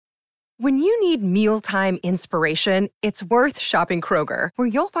When you need mealtime inspiration, it's worth shopping Kroger, where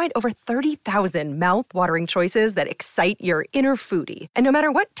you'll find over 30,000 mouth-watering choices that excite your inner foodie. And no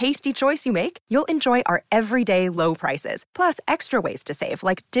matter what tasty choice you make, you'll enjoy our everyday low prices, plus extra ways to save,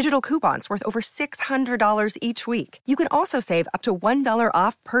 like digital coupons worth over $600 each week. You can also save up to $1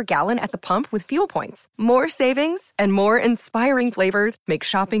 off per gallon at the pump with fuel points. More savings and more inspiring flavors make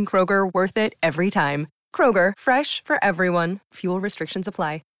shopping Kroger worth it every time. Kroger, fresh for everyone. Fuel restrictions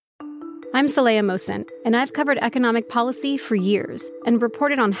apply. I'm Saleha Mohsin, and I've covered economic policy for years and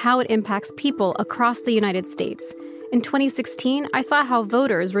reported on how it impacts people across the United States. In 2016, I saw how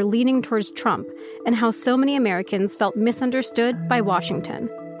voters were leaning towards Trump and how so many Americans felt misunderstood by Washington.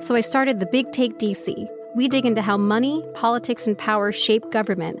 So I started The Big Take DC. We dig into how money, politics, and power shape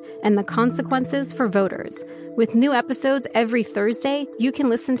government and the consequences for voters. With new episodes every Thursday, you can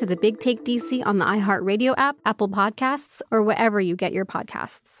listen to The Big Take DC on the iHeartRadio app, Apple Podcasts, or wherever you get your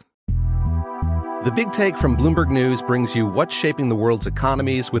podcasts. The Big Take from Bloomberg News brings you what's shaping the world's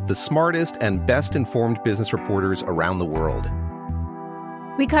economies with the smartest and best-informed business reporters around the world.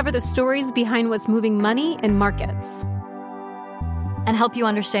 We cover the stories behind what's moving money and markets, and help you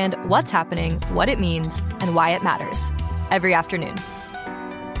understand what's happening, what it means, and why it matters every afternoon.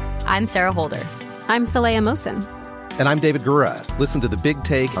 I'm Sarah Holder. I'm Saleha Mohsin. And I'm David Gura. Listen to The Big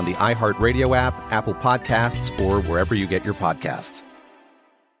Take on the iHeartRadio app, Apple Podcasts, or wherever you get your podcasts.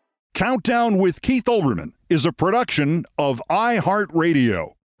 Countdown with Keith Olbermann is a production of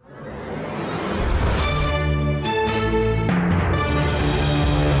iHeartRadio.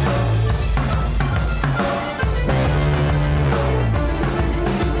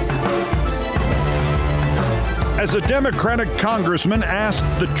 As a Democratic congressman asked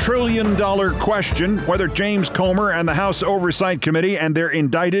the trillion-dollar question whether James Comer and the House Oversight Committee and their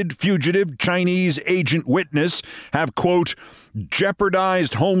indicted fugitive Chinese agent witness have, quote,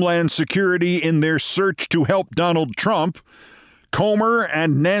 jeopardized Homeland Security in their search to help Donald Trump, Comer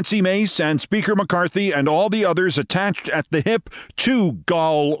and Nancy Mace and Speaker McCarthy and all the others attached at the hip to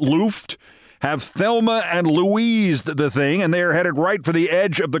Gal Luft have Thelma-And-Louised the thing, and they are headed right for the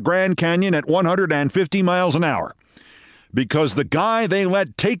edge of the Grand Canyon at 150 miles an hour. Because the guy they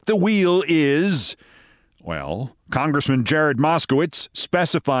let take the wheel is, well, Congressman Jared Moskowitz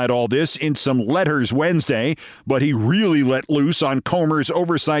specified all this in some letters Wednesday, but he really let loose on Comer's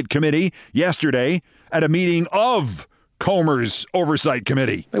Oversight Committee yesterday at a meeting of Comer's Oversight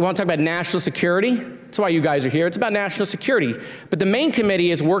Committee. We want to talk about national security. That's why you guys are here. It's about national security. But the main committee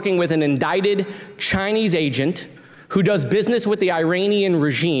is working with an indicted Chinese agent who does business with the Iranian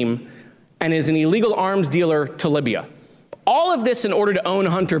regime and is an illegal arms dealer to Libya. All of this in order to own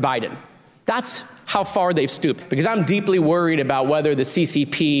Hunter Biden. That's how far they've stooped. Because I'm deeply worried about whether the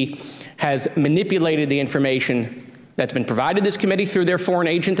CCP has manipulated the information that's been provided this committee through their foreign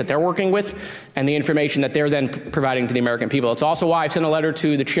agent that they're working with, and the information that they're then providing to the American people. It's also why I've sent a letter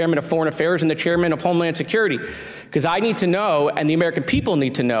to the chairman of Foreign Affairs and the chairman of Homeland Security, because I need to know, and the American people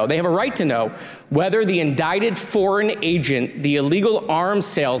need to know, they have a right to know, whether the indicted foreign agent, the illegal arms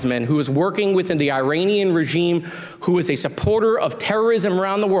salesman who is working within the Iranian regime, who is a supporter of terrorism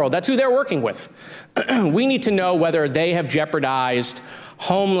around the world, that's who they're working with. We need to know whether they have jeopardized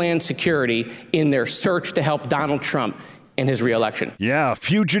Homeland Security in their search to help Donald Trump in his reelection. Yeah,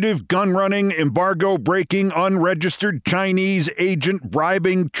 fugitive, gun-running, embargo-breaking, unregistered Chinese agent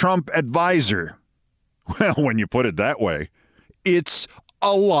bribing Trump advisor. Well, when you put it that way, it's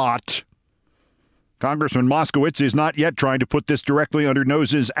a lot. Congressman Moskowitz is not yet trying to put this directly under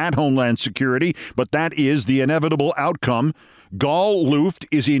noses at Homeland Security, but that is the inevitable outcome. Gal Luft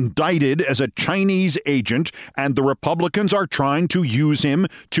is indicted as a Chinese agent, and the Republicans are trying to use him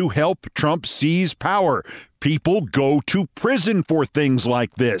to help Trump seize power. People go to prison for things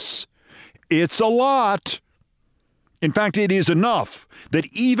like this. It's a lot. In fact, it is enough that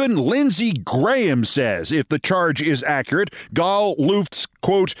even Lindsey Graham says, if the charge is accurate, Gal Luft's,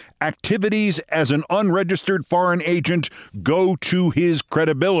 quote, activities as an unregistered foreign agent go to his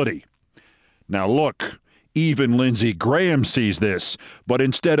credibility. Now, look. Even Lindsey Graham sees this, but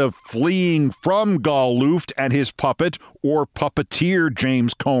instead of fleeing from Gal Luft and his puppet or puppeteer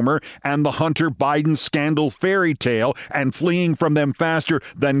James Comer and the Hunter Biden scandal fairy tale and fleeing from them faster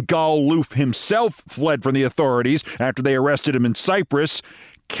than Gal Luft himself fled from the authorities after they arrested him in Cyprus,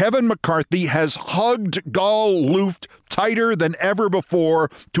 Kevin McCarthy has hugged Gal Luft tighter than ever before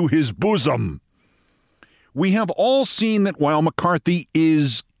to his bosom. We have all seen that while McCarthy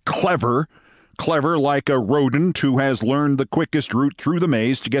is clever like a rodent who has learned the quickest route through the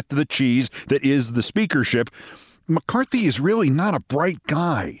maze to get to the cheese that is the speakership, McCarthy is really not a bright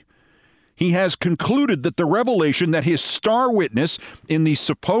guy. He has concluded that the revelation that his star witness in the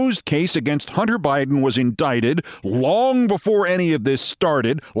supposed case against Hunter Biden was indicted long before any of this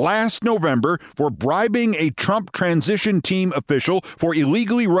started last November for bribing a Trump transition team official, for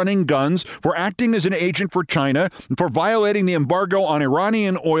illegally running guns, for acting as an agent for China, for violating the embargo on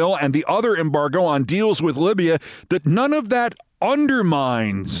Iranian oil and the other embargo on deals with Libya, that none of that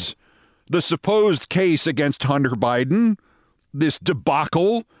undermines the supposed case against Hunter Biden, this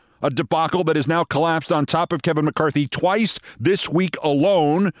debacle, a debacle that has now collapsed on top of Kevin McCarthy twice this week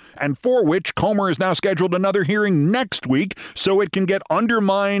alone, and for which Comer is now scheduled another hearing next week so it can get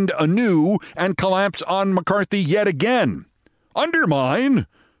undermined anew and collapse on McCarthy yet again. Undermine?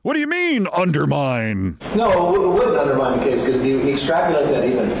 What do you mean, undermine? No, it wouldn't undermine the case, because if you extrapolate that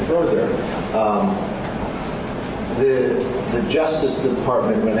even further, the Justice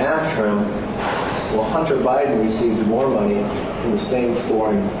Department went after him. Well, Hunter Biden received more money from the same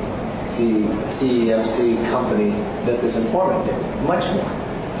foreign CEFC company that this informant did, much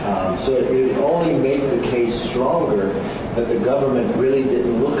more. So it only made the case stronger that the government really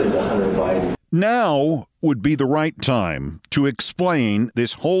didn't look into Hunter Biden. Now would be the right time to explain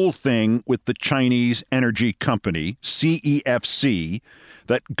this whole thing with the Chinese energy company, CEFC,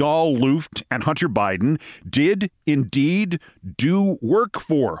 that Gal Luft and Hunter Biden did indeed do work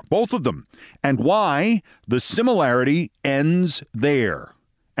for, both of them, and why the similarity ends there,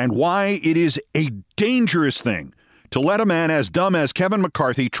 and why it is a dangerous thing to let a man as dumb as Kevin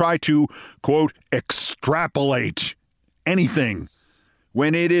McCarthy try to, quote, extrapolate anything,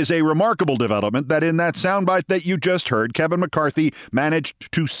 when it is a remarkable development that in that soundbite that you just heard, Kevin McCarthy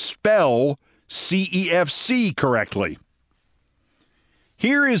managed to spell CEFC correctly.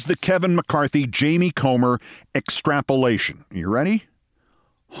 Here is the Kevin McCarthy-Jamie Comer extrapolation. You ready?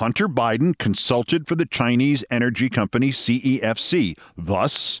 Hunter Biden consulted for the Chinese energy company CEFC.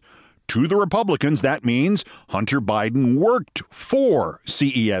 Thus, to the Republicans, that means Hunter Biden worked for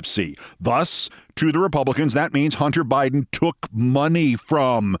CEFC. Thus, to the Republicans, that means Hunter Biden took money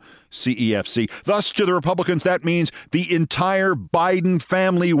from CEFC. Thus, to the Republicans, that means the entire Biden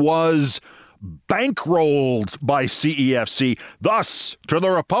family was bankrolled by CEFC. Thus, to the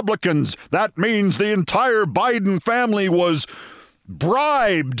Republicans, that means the entire Biden family was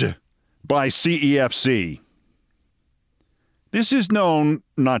bribed by CEFC. This is known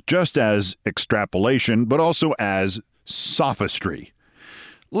not just as extrapolation, but also as sophistry.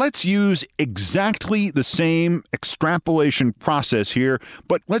 Let's use exactly the same extrapolation process here,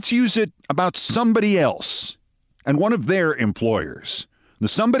 but let's use it about somebody else and one of their employers. The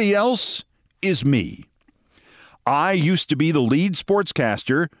somebody else is me. I used to be the lead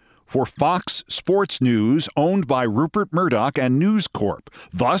sportscaster for Fox Sports News, owned by Rupert Murdoch and News Corp.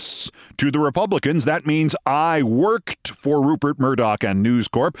 Thus, to the Republicans, that means I worked for Rupert Murdoch and News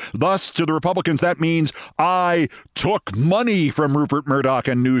Corp. Thus, to the Republicans, that means I took money from Rupert Murdoch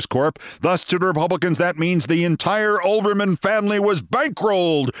and News Corp. Thus, to the Republicans, that means the entire Olbermann family was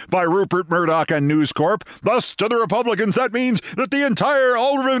bankrolled by Rupert Murdoch and News Corp. Thus, to the Republicans, that means that the entire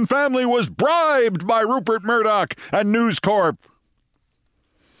Olbermann family was bribed by Rupert Murdoch and News Corp.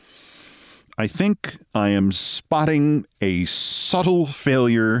 I think I am spotting a subtle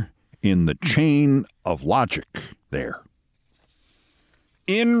failure in the chain of logic there.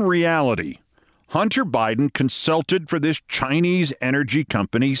 In reality, Hunter Biden consulted for this Chinese energy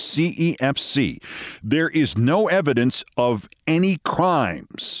company, CEFC. There is no evidence of any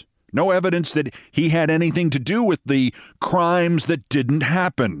crimes, no evidence that he had anything to do with the crimes that didn't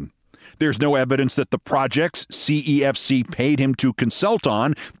happen. There's no evidence that the projects CEFC paid him to consult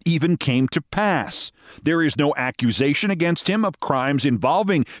on even came to pass. There is no accusation against him of crimes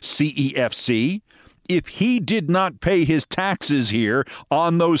involving CEFC. If he did not pay his taxes here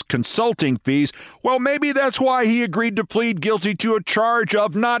on those consulting fees, well, maybe that's why he agreed to plead guilty to a charge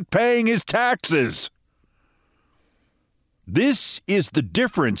of not paying his taxes. This is the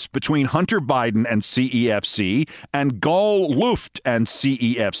difference between Hunter Biden and CEFC and Gal Luft and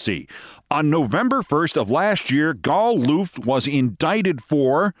CEFC. On November 1st of last year, Gal Luft was indicted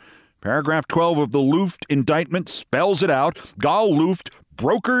for, paragraph 12 of the Looft indictment spells it out, Gal Luft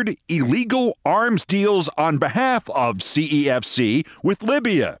brokered illegal arms deals on behalf of CEFC with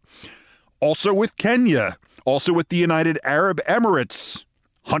Libya, also with Kenya, also with the United Arab Emirates.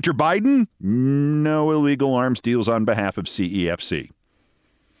 Hunter Biden, no illegal arms deals on behalf of CEFC.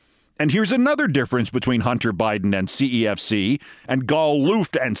 And here's another difference between Hunter Biden and CEFC and Gal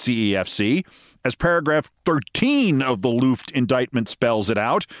Luft and CEFC. As paragraph 13 of the Looft indictment spells it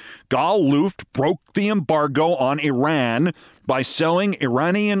out, Gal Luft broke the embargo on Iran by selling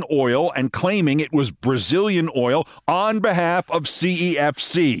Iranian oil and claiming it was Brazilian oil on behalf of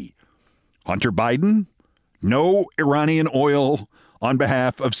CEFC. Hunter Biden, no Iranian oil on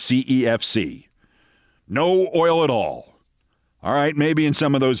behalf of CEFC. No oil at all. All right, maybe in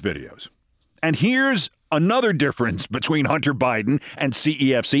some of those videos. And here's another difference between Hunter Biden and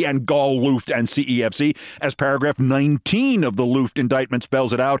CEFC and Gal Luft and CEFC, as paragraph 19 of the Looft indictment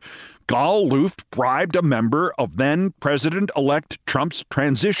spells it out. Gal Luft bribed a member of then President-elect Trump's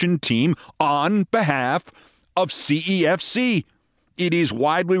transition team on behalf of CEFC. It is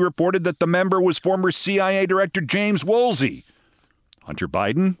widely reported that the member was former CIA Director James Woolsey. Hunter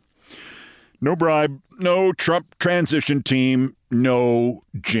Biden, no bribe, no Trump transition team, no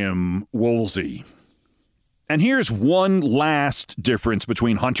Jim Woolsey. And here's one last difference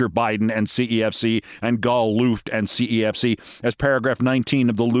between Hunter Biden and CEFC and Gal Luft and CEFC, as paragraph 19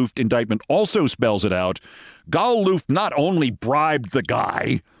 of the Looft indictment also spells it out. Gal Luft not only bribed the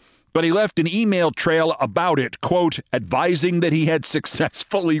guy, but he left an email trail about it, quote, advising that he had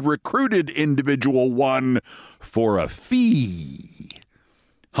successfully recruited individual one for a fee.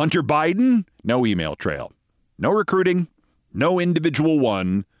 Hunter Biden, no email trail. No recruiting, no individual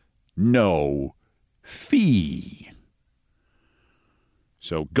one, no fee.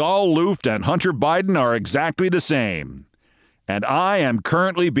 So Gal Luft and Hunter Biden are exactly the same. And I am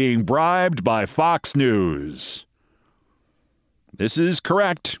currently being bribed by Fox News. This is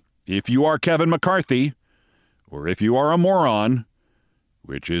correct if you are Kevin McCarthy, or if you are a moron,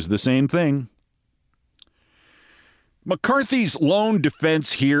 which is the same thing. McCarthy's lone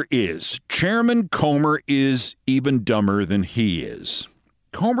defense here is Chairman Comer is even dumber than he is.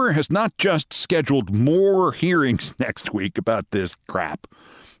 Comer has not just scheduled more hearings next week about this crap.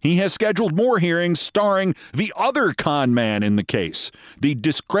 He has scheduled more hearings starring the other con man in the case, the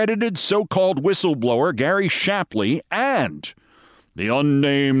discredited so-called whistleblower Gary Shapley, and the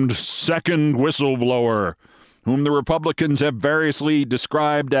unnamed second whistleblower, whom the Republicans have variously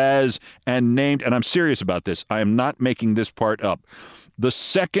described as and named, and I'm serious about this, I am not making this part up. The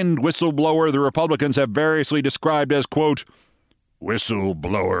second whistleblower the Republicans have variously described as, quote,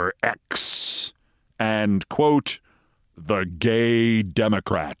 whistleblower X, and, quote, the gay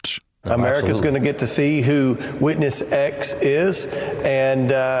Democrat. America's going to get to see who witness X is,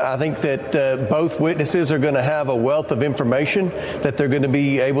 and I think that both witnesses are going to have a wealth of information that they're going to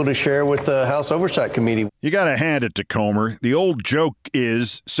be able to share with the House Oversight Committee. You got to hand it to Comer. The old joke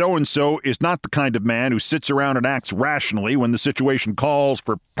is so-and-so is not the kind of man who sits around and acts rationally when the situation calls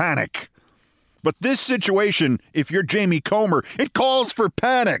for panic. But this situation, if you're Jamie Comer, it calls for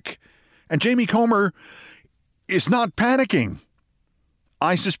panic. And Jamie Comer is not panicking.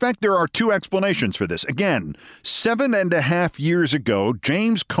 I suspect there are two explanations for this. Again, 7.5 years ago,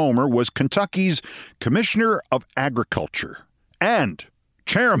 James Comer was Kentucky's Commissioner of Agriculture and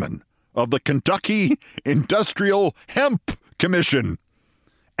chairman of the Kentucky Industrial Hemp Commission,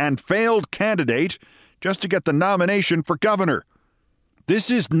 and failed candidate just to get the nomination for governor. This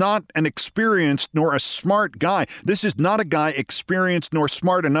is not an experienced nor a smart guy. This is not a guy experienced nor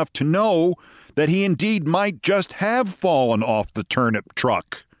smart enough to know that he indeed might just have fallen off the turnip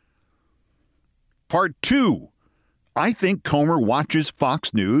truck. Part two, I think Comer watches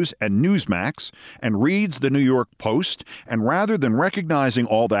Fox News and Newsmax and reads the New York Post, and rather than recognizing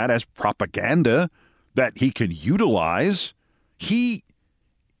all that as propaganda that he can utilize, he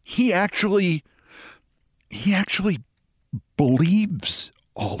actually believes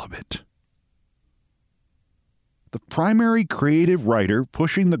all of it. The primary creative writer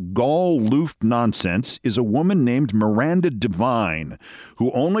pushing the Gal Luft nonsense is a woman named Miranda Devine,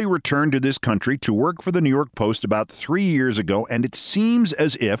 who only returned to this country to work for the New York Post about 3 years ago, and it seems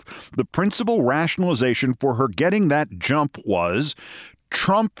as if the principal rationalization for her getting that jump was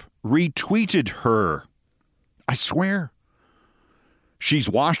Trump retweeted her. I swear. She's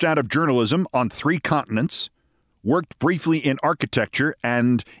washed out of journalism on 3 continents, worked briefly in architecture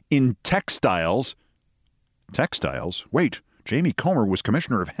and in textiles. Textiles? Wait, Jamie Comer was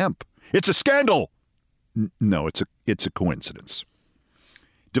commissioner of hemp. It's a scandal! No, it's a coincidence.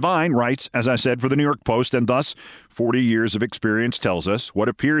 Devine writes, as I said, for the New York Post, and thus 40 years of experience tells us what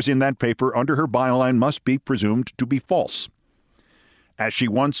appears in that paper under her byline must be presumed to be false. As she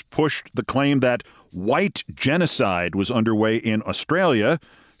once pushed the claim that white genocide was underway in Australia,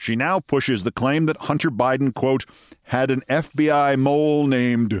 she now pushes the claim that Hunter Biden, quote, had an FBI mole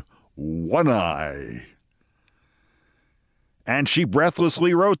named One Eye. And she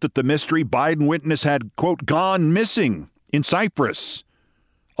breathlessly wrote that the mystery Biden witness had, quote, gone missing in Cyprus.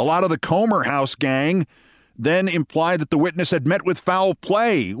 A lot of the Comer House gang then implied that the witness had met with foul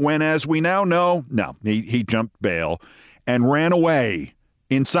play when, as we now know, he jumped bail and ran away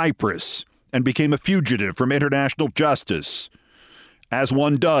in Cyprus and became a fugitive from international justice, as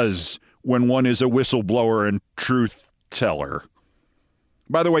one does when one is a whistleblower and truth teller.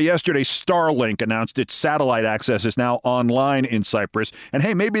 By the way, yesterday, Starlink announced its satellite access is now online in Cyprus. And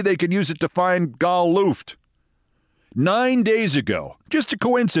hey, maybe they can use it to find Gal Luft. 9 days ago, just a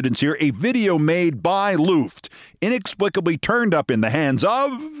coincidence here, a video made by Looft inexplicably turned up in the hands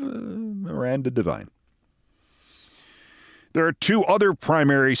of Miranda Devine. There are two other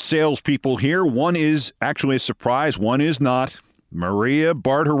primary salespeople here. One is actually a surprise, one is not. Maria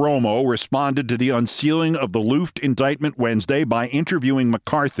Bartiromo responded to the unsealing of the Looft indictment Wednesday by interviewing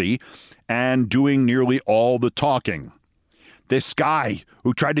McCarthy and doing nearly all the talking. This guy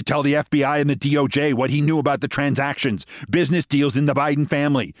who tried to tell the FBI and the DOJ what he knew about the transactions, business deals in the Biden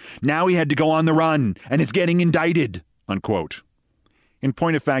family. Now he had to go on the run and is getting indicted, unquote. In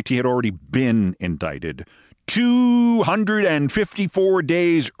point of fact, he had already been indicted 254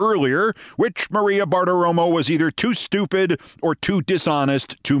 days earlier, which Maria Bartiromo was either too stupid or too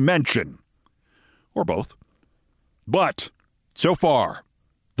dishonest to mention. Or both. But, so far,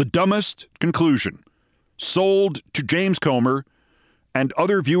 the dumbest conclusion sold to James Comer and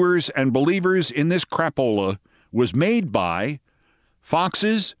other viewers and believers in this crapola was made by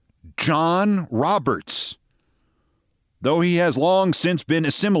Fox's John Roberts. Though he has long since been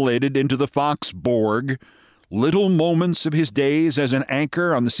assimilated into the Fox Borg, little moments of his days as an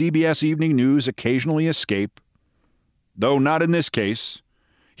anchor on the CBS Evening News occasionally escape. Though not in this case.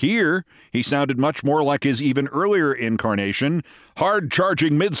 Here, he sounded much more like his even earlier incarnation,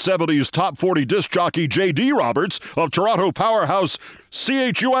 hard-charging mid-70s top 40 disc jockey J.D. Roberts of Toronto powerhouse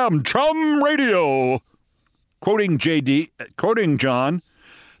CHUM Chum Radio. Quoting John,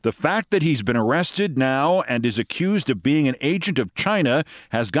 the fact that he's been arrested now and is accused of being an agent of China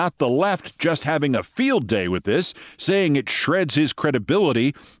has got the left just having a field day with this, saying it shreds his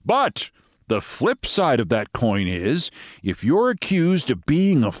credibility. But the flip side of that coin is, if you're accused of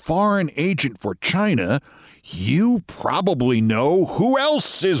being a foreign agent for China, you probably know who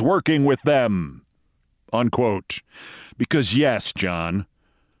else is working with them, unquote. Because yes, John,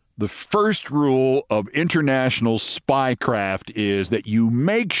 the first rule of international spycraft is that you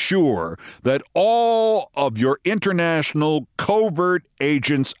make sure that all of your international covert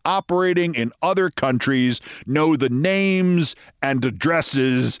agents operating in other countries know the names and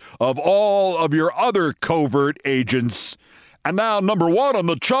addresses of all of your other covert agents. And now, number one on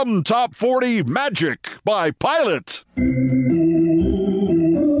the Chum Top 40, Magic by Pilot.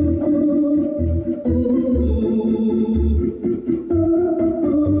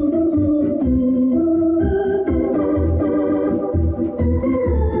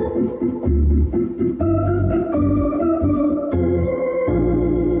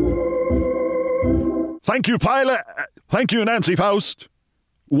 Thank you, Pilot. Thank you, Nancy Faust.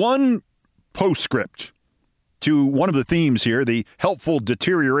 One postscript to one of the themes here, the helpful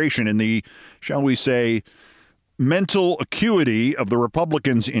deterioration in the, shall we say, mental acuity of the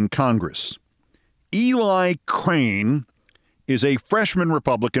Republicans in Congress. Eli Crane is a freshman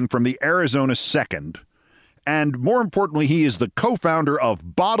Republican from the Arizona 2nd, and more importantly, he is the co-founder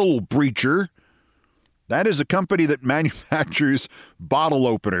of Bottle Breacher. That is a company that manufactures bottle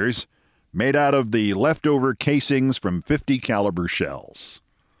openers made out of the leftover casings from .50 caliber shells.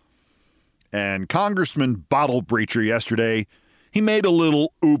 And Congressman Bottle Breacher yesterday, he made a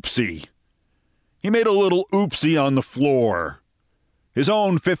little oopsie. He made a little oopsie on the floor. His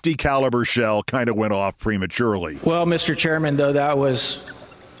own .50 caliber shell kind of went off prematurely. Well, Mr. Chairman, though that was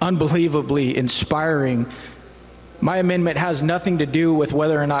unbelievably inspiring, my amendment has nothing to do with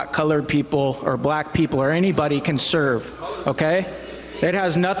whether or not colored people or black people or anybody can serve, okay? It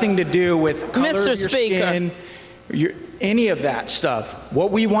has nothing to do with color of your skin, any of that stuff. What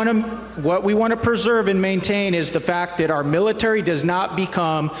we want to preserve and maintain is the fact that our military does not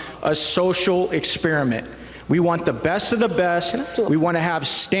become a social experiment. We want the best of the best. We want to have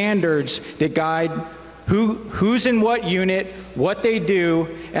standards that guide who's in what unit, what they do.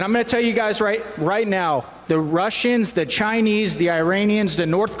 And I'm going to tell you guys right now, the Russians, the Chinese, the Iranians, the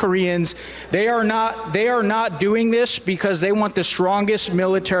North Koreans, they are not doing this because they want the strongest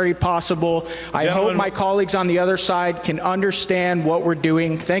military possible. I hope my colleagues on the other side can understand what we're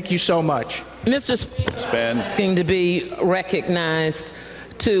doing. Thank you so much. Mr. Speaker, it's going to be recognized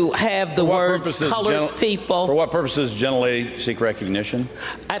to have the words colored people. For what purposes generally seek recognition?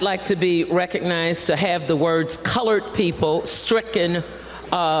 I'd like to be recognized to have the words colored people stricken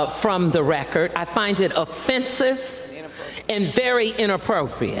from the record. I find it offensive and very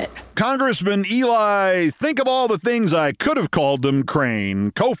inappropriate. Congressman Eli, think of all the things I could have called them,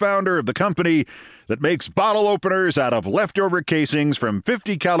 Crane, co-founder of the company that makes bottle openers out of leftover casings from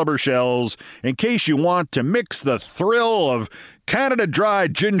 .50 caliber shells in case you want to mix the thrill of Canada Dry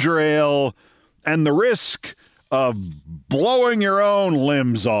ginger ale, and the risk of blowing your own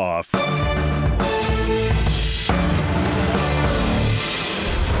limbs off.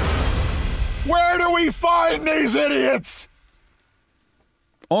 Where do we find these idiots?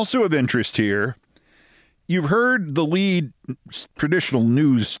 Also of interest here, you've heard the lead traditional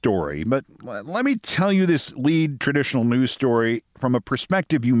news story, but let me tell you this lead traditional news story from a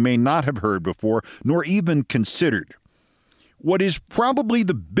perspective you may not have heard before, nor even considered. What is probably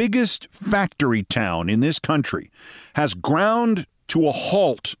the biggest factory town in this country has ground to a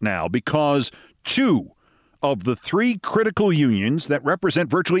halt now because 2 of the 3 critical unions that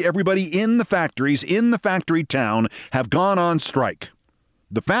represent virtually everybody in the factories in the factory town have gone on strike.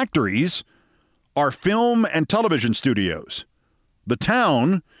 The factories are film and television studios. The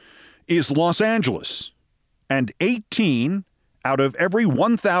town is Los Angeles, and 18 out of every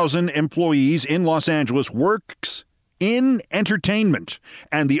 1,000 employees in Los Angeles works in entertainment,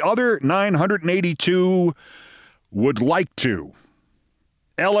 and the other 982 would like to.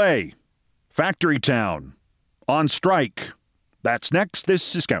 L.A., factory town, on strike. That's next.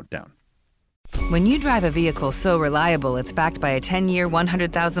 This is Countdown. When you drive a vehicle so reliable it's backed by a 10-year,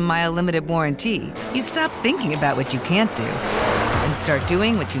 100,000-mile limited warranty, you stop thinking about what you can't do and start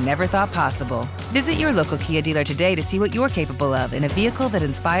doing what you never thought possible. Visit your local Kia dealer today to see what you're capable of in a vehicle that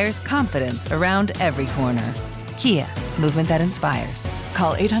inspires confidence around every corner. Kia, movement that inspires.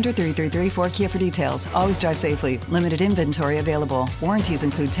 Call 800-333-4KIA for details. Always drive safely. Limited inventory available. Warranties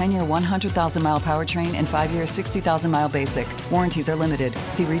include 10-year 100,000-mile powertrain and 5-year 60,000-mile basic. Warranties are limited.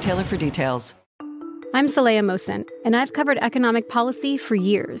 See retailer for details. I'm Saleha Mohsen, and I've covered economic policy for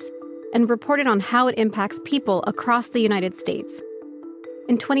years and reported on how it impacts people across the United States.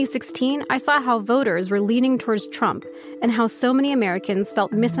 In 2016, I saw how voters were leaning towards Trump and how so many Americans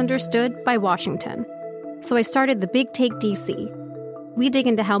felt misunderstood by Washington. So I started the Big Take DC. We dig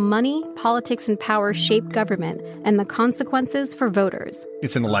into how money, politics, and power shape government and the consequences for voters.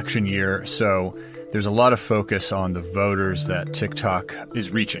 It's an election year, so there's a lot of focus on the voters that TikTok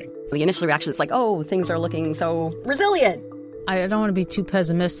is reaching. The initial reaction is like, oh, things are looking so resilient. I don't want to be too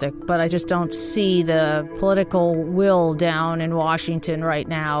pessimistic, but I just don't see the political will down in Washington right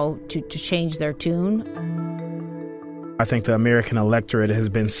now to change their tune. I think the American electorate has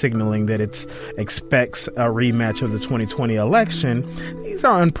been signaling that it expects a rematch of the 2020 election. These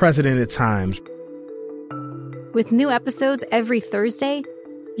are unprecedented times. With new episodes every Thursday,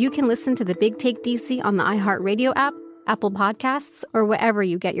 you can listen to the Big Take DC on the iHeartRadio app, Apple Podcasts, or wherever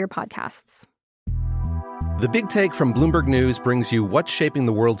you get your podcasts. The Big Take from Bloomberg News brings you what's shaping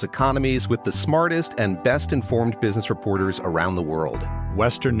the world's economies with the smartest and best-informed business reporters around the world.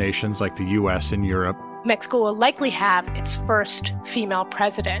 Western nations like the U.S. and Europe. Mexico will likely have its first female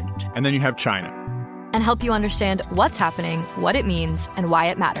president. And then you have China. And help you understand what's happening, what it means, and why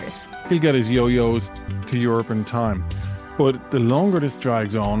it matters. He'll get his yo-yos to Europe in time. But the longer this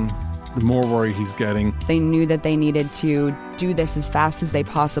drags on, the more worry he's getting. They knew that they needed to do this as fast as they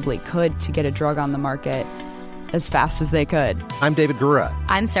possibly could to get a drug on the market as fast as they could. I'm David Gura.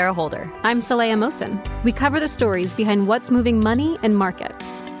 I'm Sarah Holder. I'm Saleha Mohsen. We cover the stories behind what's moving money and markets.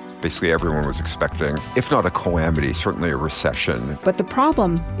 Basically, everyone was expecting, if not a calamity, certainly a recession. But the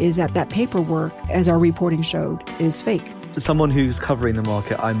problem is that paperwork, as our reporting showed, is fake. As someone who's covering the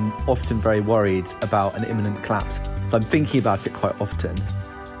market, I'm often very worried about an imminent collapse. So I'm thinking about it quite often.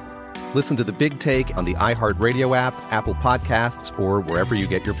 Listen to The Big Take on the iHeartRadio app, Apple Podcasts, or wherever you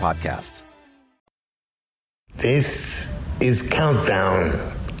get your podcasts. This is Countdown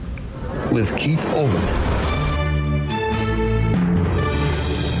with KEITH OLBERMANN.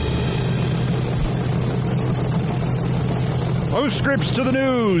 Postscripts to the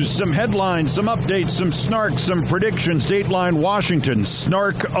news, some headlines, some updates, some snark, some predictions. Dateline Washington,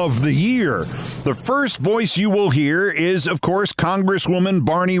 Snark of the Year. The first voice you will hear is, of course, Congresswoman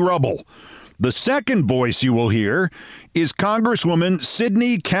Barney Rubble. The second voice you will hear is Congresswoman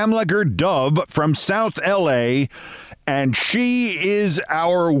Sydney Kamlager-Dove from South L.A., and she is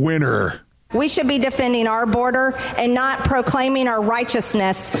our winner. We should be defending our border and not proclaiming our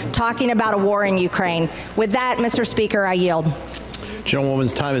righteousness, talking about a war in Ukraine. With that, Mr. Speaker, I yield.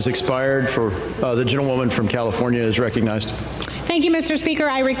 Gentlewoman's time has expired. The gentlewoman from California is recognized. Thank you, Mr. Speaker.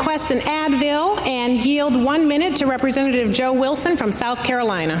 I request an Advil and yield 1 minute to Representative Joe Wilson from South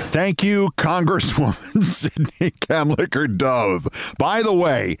Carolina. Thank you, Congresswoman Sydney Kamlager-Dove. By the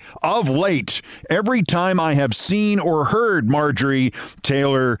way, of late, every time I have seen or heard Marjorie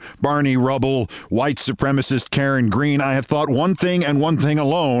Taylor, Barney Rubble, white supremacist Karen Greene, I have thought one thing and one thing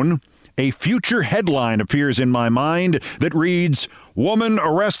alone. A future headline appears in my mind that reads, "Woman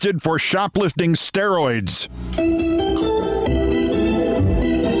arrested for shoplifting steroids."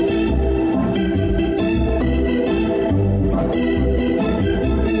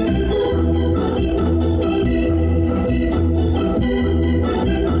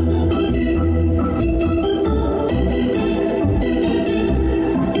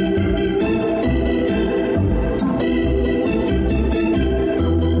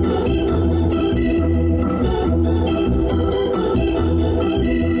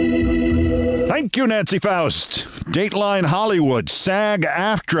 Thank you, Nancy Faust. Dateline Hollywood.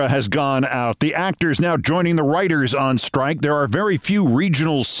 SAG-AFTRA has gone out. The actors now joining the writers on strike. There are very few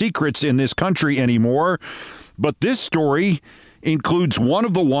regional secrets in this country anymore. But this story includes one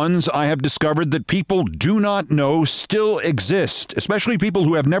of the ones I have discovered that people do not know still exist, especially people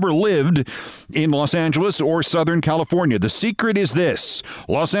who have never lived in Los Angeles or Southern California. The secret is this: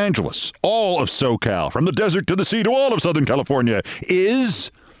 Los Angeles, all of SoCal, from the desert to the sea to all of Southern California,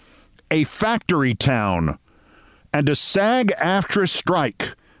 is a factory town. And a SAG-AFTRA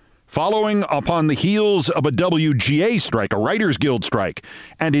strike, following upon the heels of a WGA strike, a Writers Guild strike.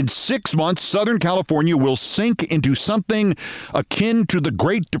 And in 6 months, Southern California will sink into something akin to the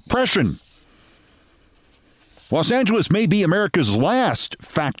Great Depression. Los Angeles may be America's last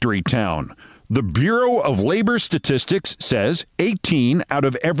factory town. The Bureau of Labor Statistics says 18 out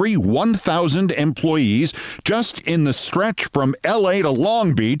of every 1,000 employees just in the stretch from L.A. to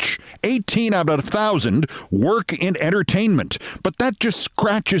Long Beach, 18 out of 1,000 work in entertainment. But that just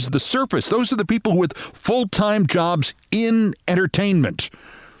scratches the surface. Those are the people with full-time jobs in entertainment.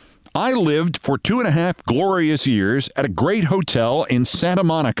 I lived for 2.5 glorious years at a great hotel in Santa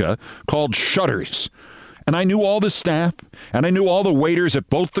Monica called Shutters. And I knew all the staff, and I knew all the waiters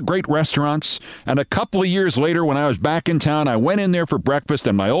at both the great restaurants. And a couple of years later, when I was back in town, I went in there for breakfast,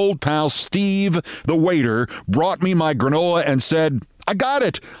 and my old pal Steve, the waiter, brought me my granola and said, I got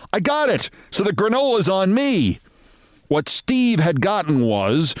it. So the granola's on me. What Steve had gotten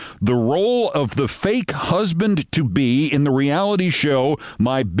was the role of the fake husband-to-be in the reality show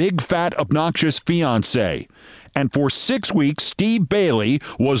My Big Fat Obnoxious Fiancé. And for 6 weeks, Steve Bailey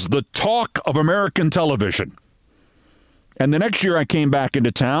was the talk of American television. And the next year I came back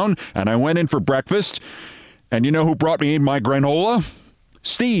into town, and I went in for breakfast. And you know who brought me my granola?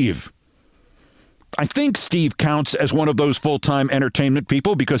 Steve. I think Steve counts as one of those full-time entertainment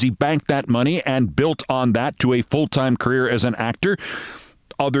people because he banked that money and built on that to a full-time career as an actor,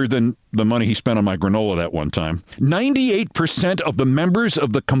 other than the money he spent on my granola that one time. 98% of the members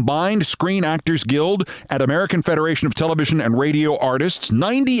of the combined Screen Actors Guild at American Federation of Television and Radio Artists,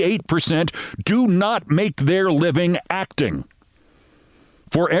 98% do not make their living acting.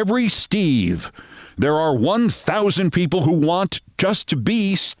 For every Steve, there are 1,000 people who want just to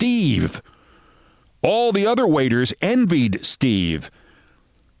be Steve. All the other waiters envied Steve,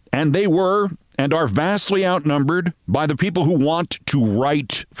 and they were and are vastly outnumbered by the people who want to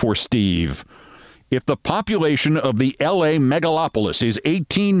write for Steve. If the population of the L.A. megalopolis is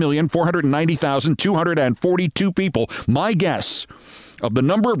 18,490,242 people, my guess of the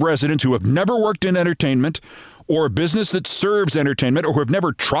number of residents who have never worked in entertainment or a business that serves entertainment or who have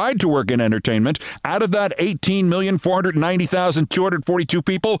never tried to work in entertainment, out of that 18,490,242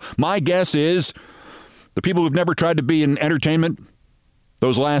 people, my guess is the people who've never tried to be in entertainment,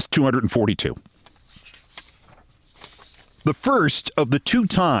 those last 242. The first of the 2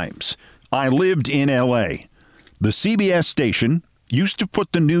 times I lived in L.A., the CBS station used to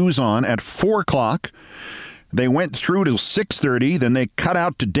put the news on at 4 o'clock. They went through till 6:30, then they cut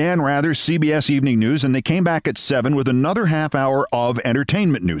out to Dan Rather's CBS Evening News, and they came back at 7 with another half hour of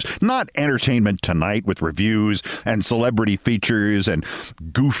entertainment news. Not Entertainment Tonight with reviews and celebrity features and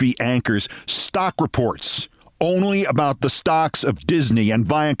goofy anchors. Stock reports only about the stocks of Disney and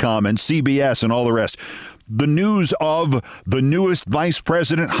Viacom and CBS and all the rest. The news of the newest vice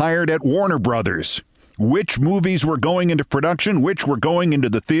president hired at Warner Brothers. Which movies were going into production, which were going into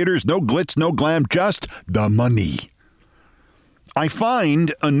the theaters. No glitz, no glam, just the money. I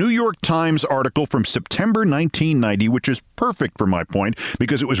find a New York Times article from September 1990, which is perfect for my point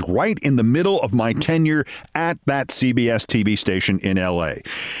because it was right in the middle of my tenure at that CBS TV station in L.A.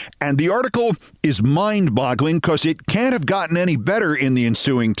 And the article is mind-boggling because it can't have gotten any better in the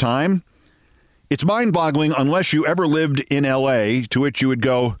ensuing time. It's mind-boggling unless you ever lived in L.A., to which you would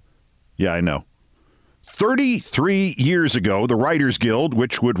go, yeah, I know. 33 years ago, the Writers Guild,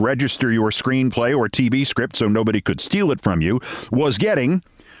 which would register your screenplay or TV script so nobody could steal it from you, was getting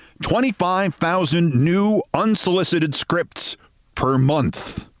 25,000 new unsolicited scripts per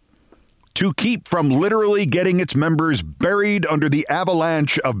month. To keep from literally getting its members buried under the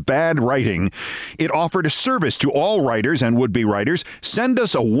avalanche of bad writing, it offered a service to all writers and would-be writers. Send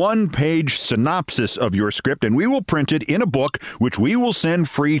us a 1-page synopsis of your script, and we will print it in a book, which we will send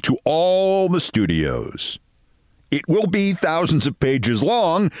free to all the studios. It will be thousands of pages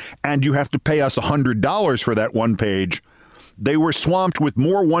long, and you have to pay us $100 for that 1 page. They were swamped with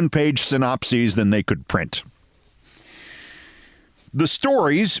more 1-page synopses than they could print. The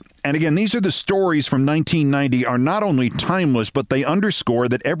stories, and again, these are the stories from 1990, are not only timeless, but they underscore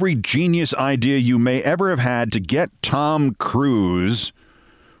that every genius idea you may ever have had to get Tom Cruise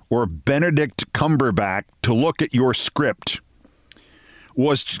or Benedict Cumberbatch to look at your script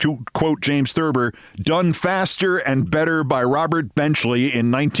was, to quote James Thurber, done faster and better by Robert Benchley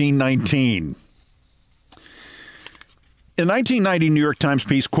in 1919. A 1990 New York Times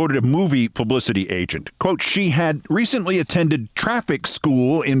piece quoted a movie publicity agent. Quote, she had recently attended traffic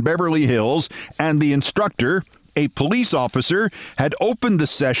school in Beverly Hills, and the instructor, a police officer, had opened the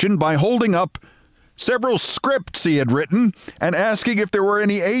session by holding up several scripts he had written and asking if there were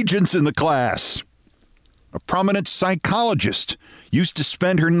any agents in the class. A prominent psychologist used to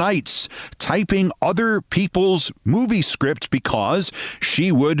spend her nights typing other people's movie scripts because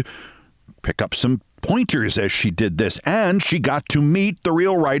she would pick up some pointers as she did this, and she got to meet the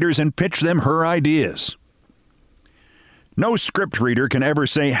real writers and pitch them her ideas. No script reader can ever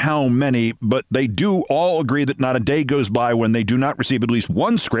say how many, but they do all agree that not a day goes by when they do not receive at least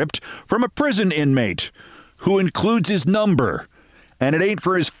one script from a prison inmate who includes his number, and it ain't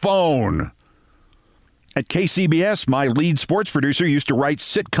for his phone. At KCBS, my lead sports producer used to write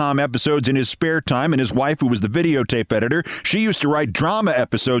sitcom episodes in his spare time, and his wife, who was the videotape editor, she used to write drama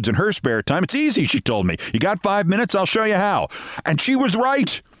episodes in her spare time. It's easy, she told me. You got 5 minutes? I'll show you how. And she was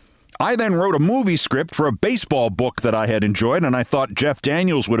right. I then wrote a movie script for a baseball book that I had enjoyed, and I thought Jeff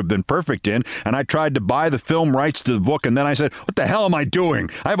Daniels would have been perfect in, and I tried to buy the film rights to the book, and then I said, what the hell am I doing?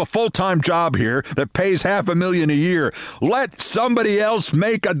 I have a full-time job here that pays $500,000 a year. Let somebody else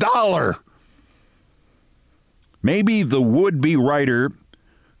make $1. Maybe the would-be writer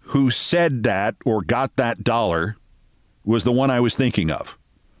who said that or got that dollar was the one I was thinking of.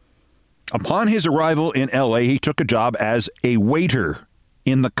 Upon his arrival in L.A., he took a job as a waiter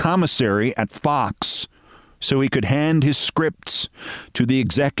in the commissary at Fox so he could hand his scripts to the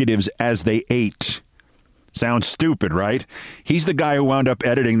executives as they ate. Sounds stupid, right? He's the guy who wound up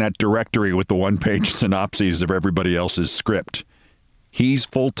editing that directory with the one-page synopses of everybody else's script. He's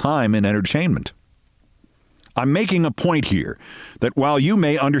full-time in entertainment. I'm making a point here that while you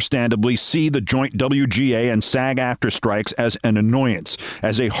may understandably see the joint WGA and SAG-AFTRA strikes as an annoyance,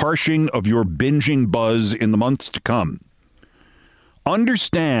 as a harshing of your binging buzz in the months to come,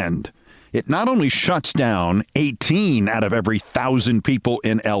 understand it not only shuts down 18 out of every 1,000 people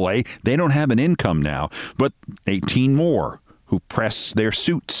in L.A., they don't have an income now, but 18 more who press their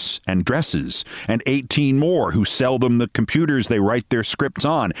suits and dresses, and 18 more who sell them the computers they write their scripts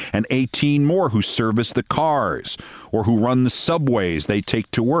on, and 18 more who service the cars or who run the subways they take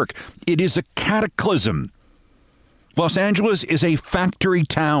to work. It is a cataclysm. Los Angeles is a factory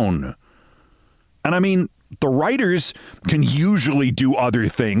town. And I mean, the writers can usually do other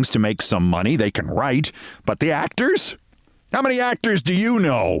things to make some money. They can write. But the actors? How many actors do you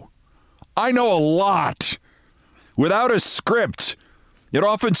know? I know a lot. Without a script, it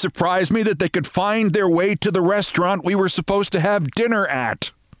often surprised me that they could find their way to the restaurant we were supposed to have dinner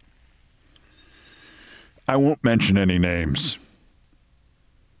at. I won't mention any names.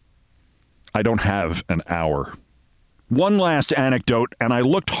 I don't have an hour. One last anecdote, and I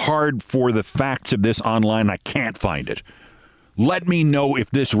looked hard for the facts of this online. I can't find it. Let me know if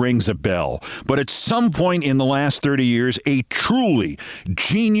this rings a bell. But at some point in the last 30 years, a truly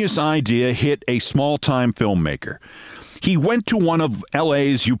genius idea hit a small-time filmmaker. He went to one of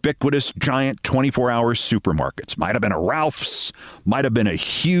L.A.'s ubiquitous giant 24-hour supermarkets. Might have been a Ralph's, might have been a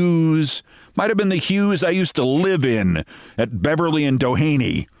Hughes, might have been the Hughes I used to live in at Beverly and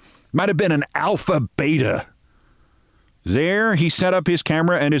Doheny. Might have been an Alpha Beta. There, he set up his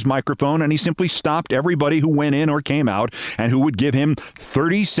camera and his microphone, and he simply stopped everybody who went in or came out and who would give him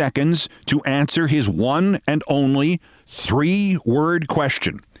 30 seconds to answer his one and only 3-word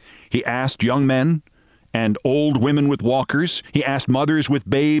question. He asked young men and old women with walkers. He asked mothers with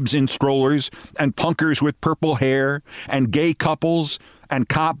babes in strollers and punkers with purple hair and gay couples and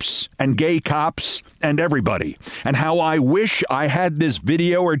cops and gay cops and everybody. And how I wish I had this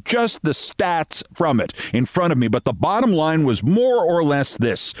video or just the stats from it in front of me. But the bottom line was more or less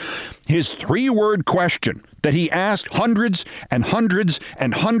this. His 3-word question that he asked hundreds and hundreds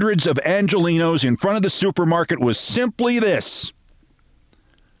and hundreds of Angelenos in front of the supermarket was simply this.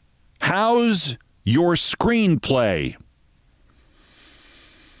 How's your screenplay?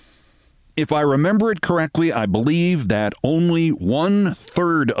 If I remember it correctly, I believe that only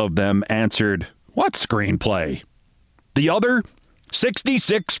 1/3 of them answered, what screenplay? The other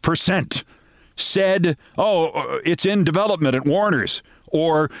 66% said, oh, it's in development at Warner's.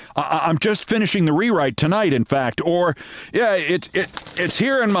 Or I'm just finishing the rewrite tonight, in fact. Or, yeah, it's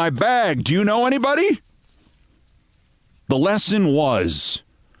here in my bag. Do you know anybody? The lesson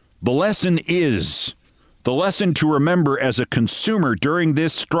to remember as a consumer during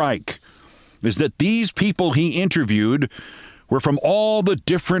this strike is that these people he interviewed We're from all the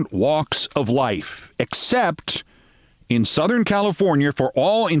different walks of life, except in Southern California, for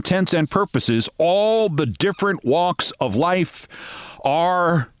all intents and purposes, all the different walks of life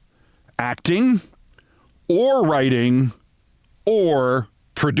are acting or writing or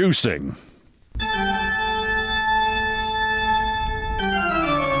producing.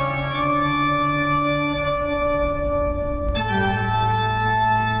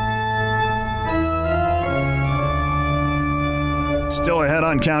 Still ahead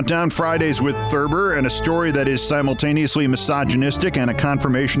on Countdown, Fridays with Thurber, and a story that is simultaneously misogynistic and a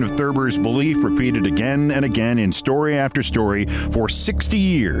confirmation of Thurber's belief, repeated again and again in story after story for 60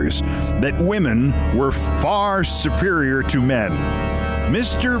 years, that women were far superior to men.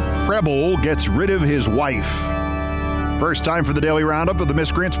 Mr. Preble gets rid of his wife. First time for the Daily Roundup of the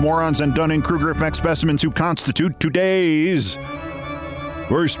miscreants, morons, and Dunning-Kruger effect specimens who constitute today's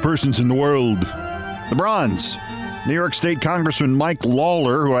worst persons in the world. The Bronze. New York State Congressman Mike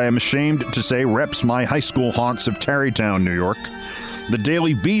Lawler, who I am ashamed to say reps my high school haunts of Tarrytown, New York. The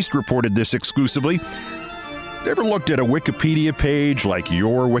Daily Beast reported this exclusively. Ever looked at a Wikipedia page like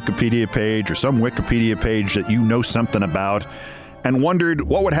your Wikipedia page or some Wikipedia page that you know something about and wondered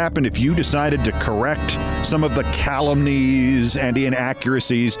what would happen if you decided to correct some of the calumnies and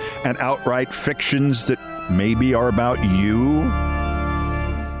inaccuracies and outright fictions that maybe are about you?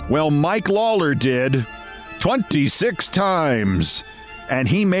 Well, Mike Lawler did 26 times, and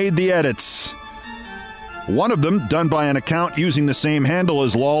he made the edits. One of them, done by an account using the same handle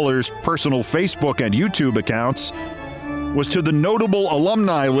as Lawler's personal Facebook and YouTube accounts, was to the notable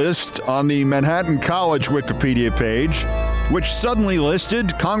alumni list on the Manhattan College Wikipedia page, which suddenly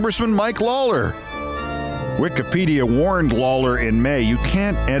listed Congressman Mike Lawler. Wikipedia warned Lawler in May, you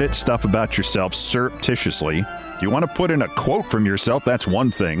can't edit stuff about yourself surreptitiously. If you want to put in a quote from yourself, that's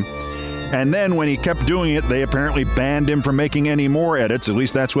one thing. And then when he kept doing it, they apparently banned him from making any more edits. At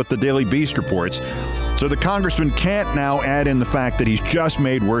least that's what the Daily Beast reports. So the congressman can't now add in the fact that he's just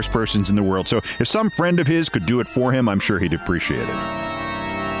made worst persons in the world. So if some friend of his could do it for him, I'm sure he'd appreciate it.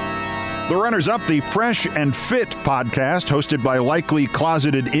 The runners-up, the Fresh and Fit podcast, hosted by likely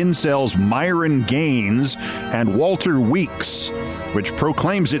closeted incels Myron Gaines and Walter Weeks, which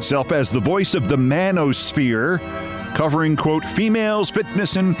proclaims itself as the voice of the manosphere, covering, quote, females,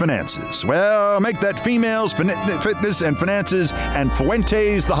 fitness, and finances. Well, make that females, fitness, and finances, and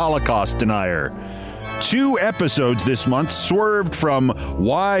Fuentes the Holocaust Denier. 2 episodes this month swerved from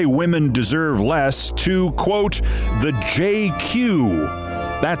why women deserve less to, quote, the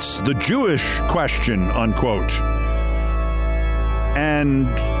JQ. That's the Jewish question, unquote. And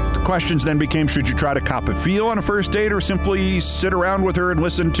the questions then became, should you try to cop a feel on a first date or simply sit around with her and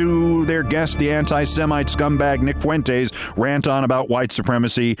listen to their guest, the anti-Semite scumbag Nick Fuentes, rant on about white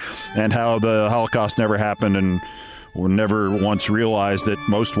supremacy and how the Holocaust never happened and never once realized that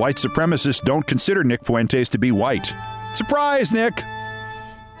most white supremacists don't consider Nick Fuentes to be white. Surprise, Nick!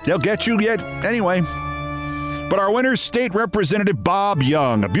 They'll get you yet anyway. But our winner, State Representative Bob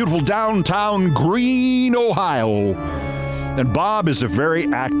Young, a beautiful downtown Greene, Ohio. And Bob is a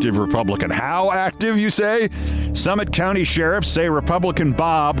very active Republican. How active, you say? Summit County sheriffs say Republican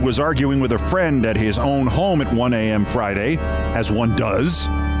Bob was arguing with a friend at his own home at 1 a.m. Friday, as one does,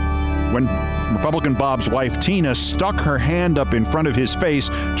 when Republican Bob's wife, Tina, stuck her hand up in front of his face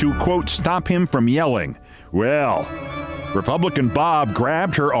to, quote, stop him from yelling. Well, Republican Bob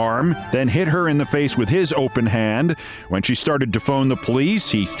grabbed her arm, then hit her in the face with his open hand. When she started to phone the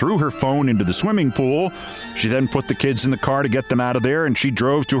police, he threw her phone into the swimming pool. She then put the kids in the car to get them out of there, and she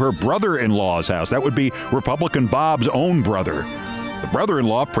drove to her brother-in-law's house. That would be Republican Bob's own brother. The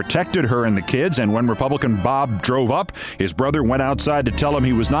brother-in-law protected her and the kids, and when Republican Bob drove up, his brother went outside to tell him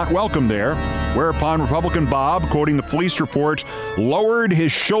he was not welcome there, whereupon Republican Bob, quoting the police report, lowered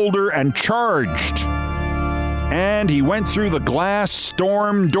his shoulder and charged. And he went through the glass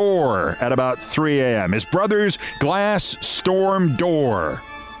storm door at about 3 a.m. His brother's glass storm door.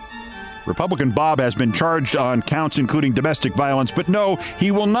 Republican Bob has been charged on counts including domestic violence, but no, he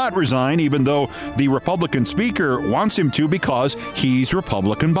will not resign, even though the Republican Speaker wants him to because he's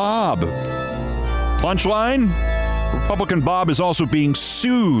Republican Bob. Punchline? Republican Bob is also being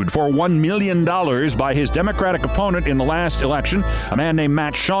sued for $1 million by his Democratic opponent in the last election, a man named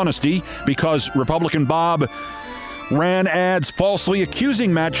Matt Shaughnessy, because Republican Bob ran ads falsely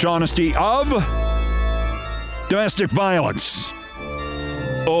accusing Matt Shaughnessy of domestic violence.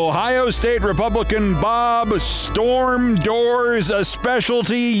 Ohio State Republican Bob storm doors a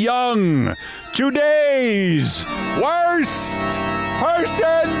specialty Young. Today's worst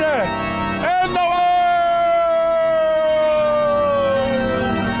person in the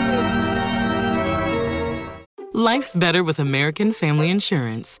world. Life's better with American Family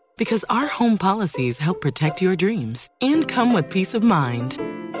Insurance because our home policies help protect your dreams and come with peace of mind.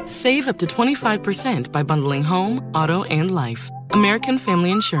 Save up to 25% by bundling home, auto, and life. American Family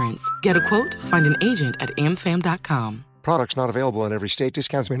Insurance. Get a quote, find an agent at amfam.com. Products not available in every state.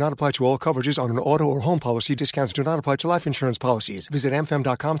 Discounts may not apply to all coverages on an auto or home policy. Discounts do not apply to life insurance policies. Visit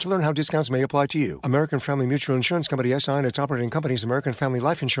amfam.com to learn how discounts may apply to you. American Family Mutual Insurance Company, SI, and its operating companies, American Family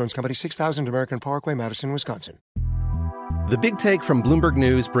Life Insurance Company, 6000 American Parkway, Madison, Wisconsin. The Big Take from Bloomberg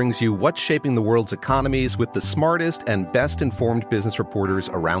News brings you what's shaping the world's economies with the smartest and best-informed business reporters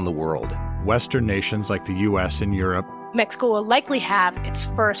around the world. Western nations like the U.S. and Europe. Mexico will likely have its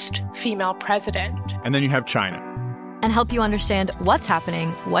first female president. And then you have China. And help you understand what's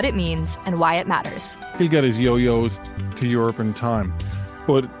happening, what it means, and why it matters. He'll get his yo-yos to Europe in time.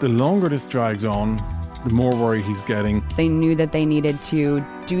 But the longer this drags on, the more worry he's getting. They knew that they needed to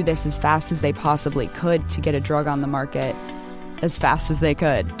do this as fast as they possibly could to get a drug on the market as fast as they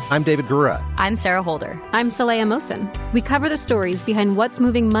could. I'm David Gura. I'm Sarah Holder. I'm Saleha Mohsen. We cover the stories behind what's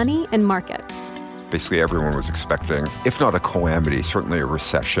moving money and markets. Basically, everyone was expecting, if not a calamity, certainly a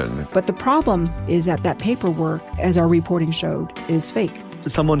recession. But the problem is that paperwork, as our reporting showed, is fake.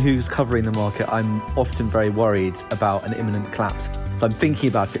 As someone who's covering the market, I'm often very worried about an imminent collapse. So I'm thinking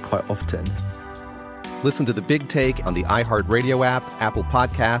about it quite often. Listen to The Big Take on the iHeartRadio app, Apple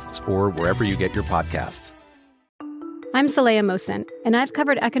Podcasts, or wherever you get your podcasts. I'm Saleha Mohsen, and I've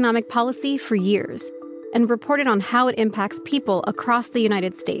covered economic policy for years and reported on how it impacts people across the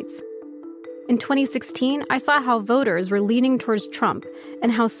United States. In 2016, I saw how voters were leaning towards Trump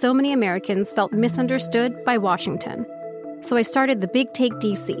and how so many Americans felt misunderstood by Washington. So I started The Big Take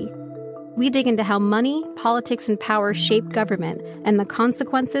DC. We dig into how money, politics, and power shape government and the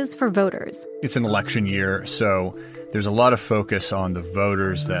consequences for voters. It's an election year, so there's a lot of focus on the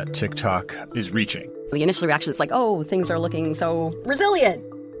voters that TikTok is reaching. The initial reaction is like, oh, things are looking so resilient.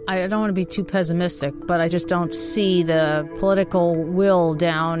 I don't want to be too pessimistic, but I just don't see the political will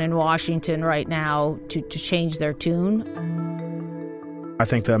down in Washington right now to change their tune. I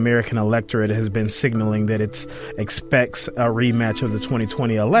think the American electorate has been signaling that it expects a rematch of the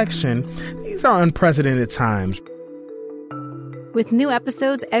 2020 election. These are unprecedented times. With new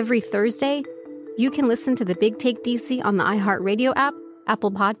episodes every Thursday, you can listen to The Big Take DC on the iHeartRadio app,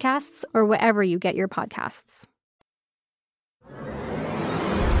 Apple Podcasts, or wherever you get your podcasts.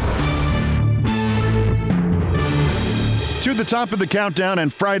 To the top of the countdown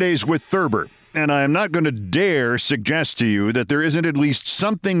and Fridays with Thurber. And I am not going to dare suggest to you that there isn't at least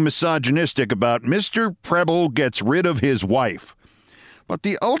something misogynistic about Mr. Preble gets rid of his wife. But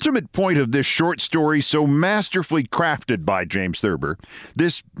the ultimate point of this short story, so masterfully crafted by James Thurber,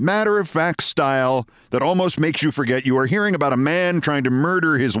 this matter-of-fact style that almost makes you forget you are hearing about a man trying to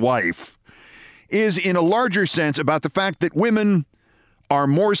murder his wife, is in a larger sense about the fact that women are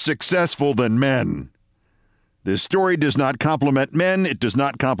more successful than men. This story does not compliment men, it does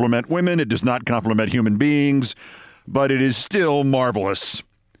not compliment women, it does not compliment human beings, but it is still marvelous.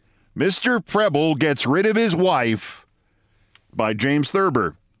 Mr. Preble Gets Rid of His Wife by James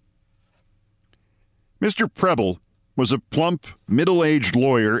Thurber. Mr. Preble was a plump, middle-aged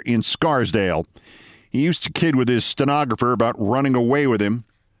lawyer in Scarsdale. He used to kid with his stenographer about running away with him.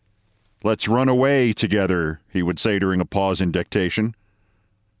 "Let's run away together," he would say during a pause in dictation.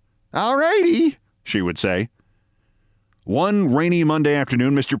 "All righty," she would say. One rainy Monday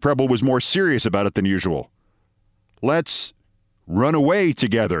afternoon, Mr. Preble was more serious about it than usual. "Let's run away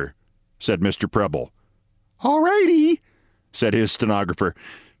together," said Mr. Preble. "All righty," said his stenographer.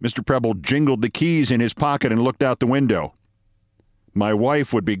 Mr. Preble jingled the keys in his pocket and looked out the window. "My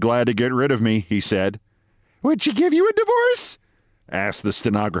wife would be glad to get rid of me," he said. "Would she give you a divorce?" asked the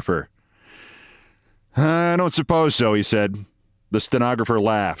stenographer. "I don't suppose so," he said. The stenographer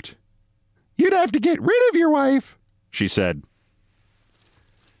laughed. "You'd have to get rid of your wife," she said.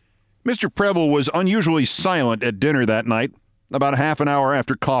 Mr. Preble was unusually silent at dinner that night. About half an hour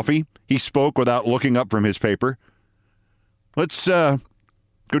after coffee, he spoke without looking up from his paper. "Let's go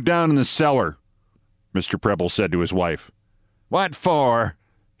down in the cellar," Mr. Preble said to his wife. "What for?"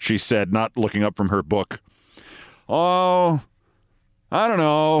 she said, not looking up from her book. "Oh, I don't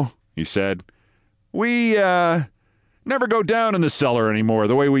know," he said. "We never go down in the cellar anymore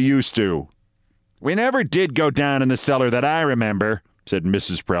the way we used to." "We never did go down in the cellar that I remember," said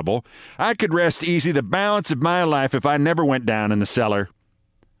Mrs. Preble. "I could rest easy the balance of my life if I never went down in the cellar."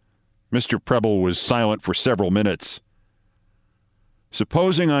 Mr. Preble was silent for several minutes.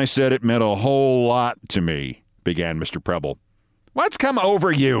 "Supposing I said it meant a whole lot to me," began Mr. Preble. "What's come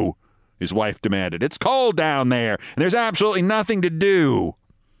over you?" his wife demanded. "It's cold down there, and there's absolutely nothing to do."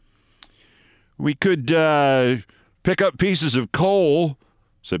 We could pick up pieces of coal,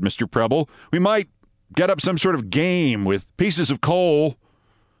 said Mr. Preble. We might get up some sort of game with pieces of coal.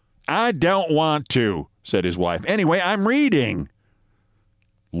 I don't want to, said his wife. Anyway, I'm reading.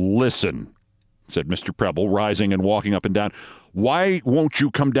 Listen, said Mr. Preble, rising and walking up and down. Why won't you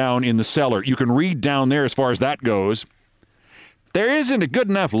come down in the cellar? You can read down there as far as that goes. There isn't a good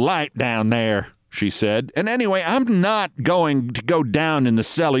enough light down there, she said. And anyway, I'm not going to go down in the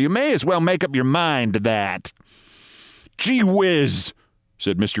cellar. You may as well make up your mind to that. Gee whiz,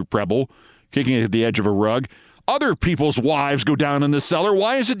 said Mr. Preble, kicking at the edge of a rug. Other people's wives go down in the cellar.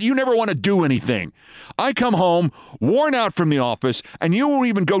 Why is it you never want to do anything? I come home, worn out from the office, and you won't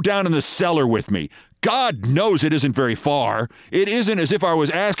even go down in the cellar with me. God knows it isn't very far. It isn't as if I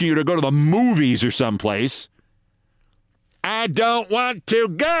was asking you to go to the movies or someplace. I don't want to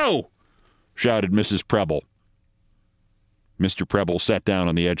go, shouted Mrs. Preble. Mr. Preble sat down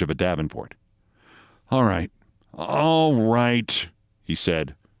on the edge of a davenport. All right, he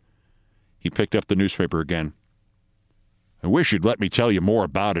said. He picked up the newspaper again. I wish you'd let me tell you more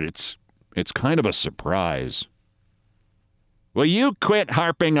about it. It's kind of a surprise. Will you quit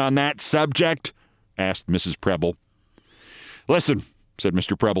harping on that subject? Asked Mrs. Preble. Listen, said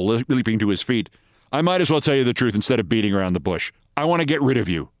Mr. Preble, leaping to his feet. I might as well tell you the truth instead of beating around the bush. I want to get rid of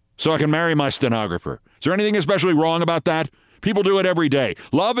you so I can marry my stenographer. Is there anything especially wrong about that? People do it every day.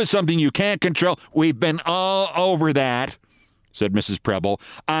 Love is something you can't control. We've been all over that, said Mrs. Preble.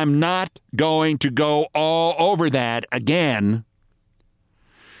 I'm not going to go all over that again.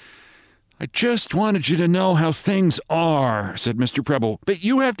 I just wanted you to know how things are, said Mr. Preble. But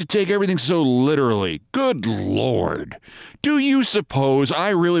you have to take everything so literally. Good Lord. Do you suppose I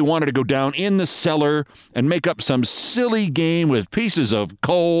really wanted to go down in the cellar and make up some silly game with pieces of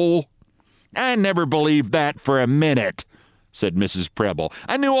coal? I never believed that for a minute, said Mrs. Preble.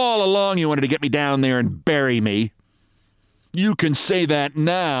 I knew all along you wanted to get me down there and bury me. You can say that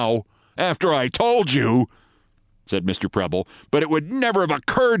now, after I told you, said Mr. Preble, but it would never have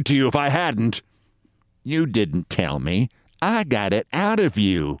occurred to you if I hadn't. You didn't tell me. I got it out of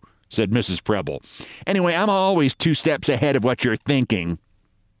you, said Mrs. Preble. Anyway, I'm always 2 steps ahead of what you're thinking.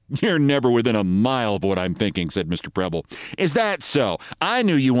 You're never within a mile of what I'm thinking, said Mr. Preble. Is that so? I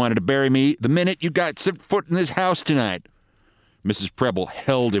knew you wanted to bury me the minute you got set foot in this house tonight. Mrs. Preble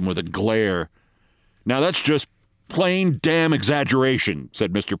held him with a glare. Now that's just plain damn exaggeration,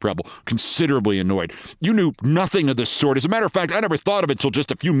 said Mr. Preble, considerably annoyed. You knew nothing of the sort. As a matter of fact, I never thought of it till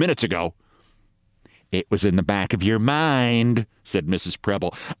just a few minutes ago. It was in the back of your mind, said Mrs.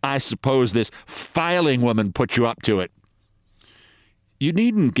 Preble. I suppose this filing woman put you up to it. You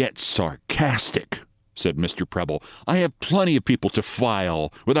needn't get sarcastic, said Mr. Preble. I have plenty of people to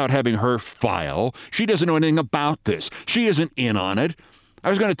file without having her file. She doesn't know anything about this. She isn't in on it. I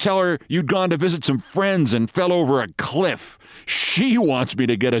was going to tell her you'd gone to visit some friends and fell over a cliff. She wants me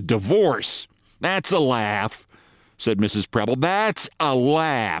to get a divorce. That's a laugh, said Mrs. Preble. That's a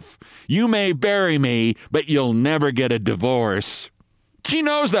laugh. You may bury me, but you'll never get a divorce. She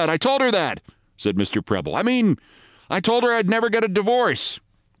knows that. I told her that, said Mr. Preble. I told her I'd never get a divorce.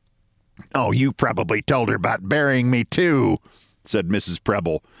 Oh, you probably told her about burying me too, said Mrs.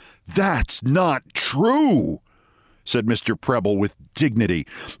 Preble. That's not true, said Mr. Preble with dignity.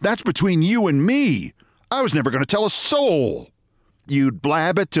 That's between you and me. I was never going to tell a soul. You'd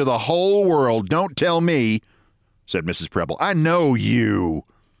blab it to the whole world. Don't tell me, said Mrs. Preble. I know you.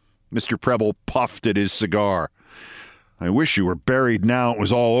 Mr. Preble puffed at his cigar. I wish you were buried now it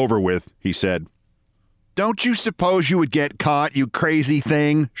was all over with, he said. Don't you suppose you would get caught, you crazy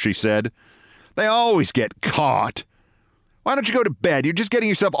thing, she said. They always get caught. Why don't you go to bed? You're just getting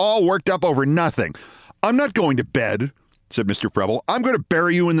yourself all worked up over nothing. I'm not going to bed, said Mr. Preble. I'm going to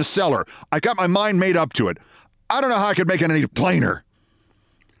bury you in the cellar. I got my mind made up to it. I don't know how I could make it any plainer.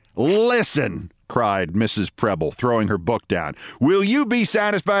 Listen, cried Mrs. Preble, throwing her book down. Will you be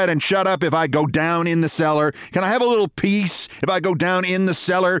satisfied and shut up if I go down in the cellar? Can I have a little peace if I go down in the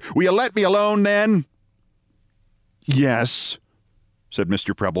cellar? Will you let me alone then? Yes, said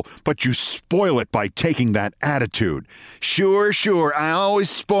Mr. Preble, but you spoil it by taking that attitude. Sure, I always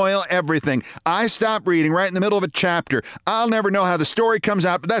spoil everything. I stop reading right in the middle of a chapter. I'll never know how the story comes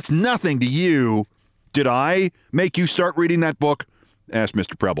out, but that's nothing to you. Did I make you start reading that book? Asked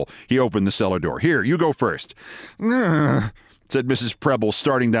Mr. Preble. He opened the cellar door. Here, you go first. Said Mrs. Preble,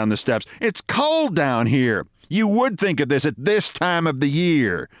 starting down the steps. It's cold down here. You would think of this at this time of the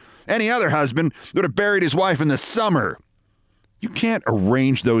year. Any other husband would have buried his wife in the summer. You can't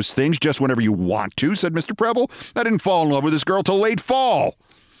arrange those things just whenever you want to, said Mr. Preble. I didn't fall in love with this girl till late fall.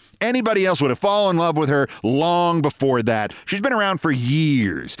 Anybody else would have fallen in love with her long before that. She's been around for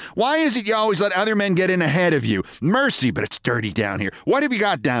years. Why is it you always let other men get in ahead of you? Mercy, but it's dirty down here. What have you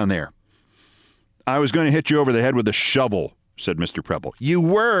got down there? I was going to hit you over the head with a shovel, said Mr. Preble. You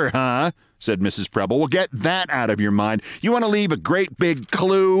were, huh? Said Mrs. Preble. Well, get that out of your mind. You want to leave a great big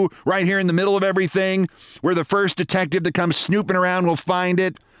clue right here in the middle of everything where the first detective that comes snooping around will find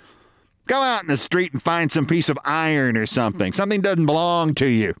it? Go out in the street and find some piece of iron or something. Something doesn't belong to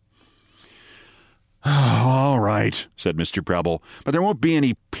you. Oh, all right, said Mr. Preble, but there won't be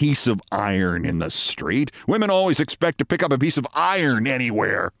any piece of iron in the street. Women always expect to pick up a piece of iron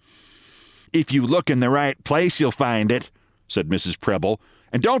anywhere. If you look in the right place, you'll find it, said Mrs. Preble.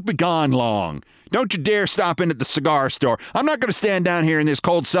 And don't be gone long. Don't you dare stop in at the cigar store. I'm not going to stand down here in this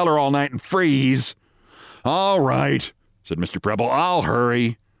cold cellar all night and freeze. All right, said Mr. Preble. I'll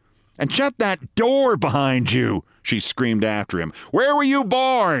hurry. And shut that door behind you, she screamed after him. Where were you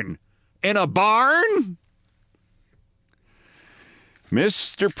born? In a barn?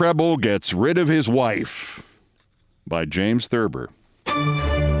 Mr. Preble Gets Rid of His Wife by James Thurber.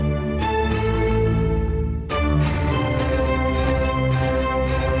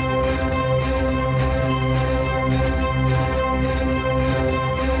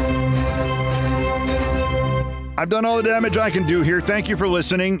 I've done all the damage I can do here. Thank you for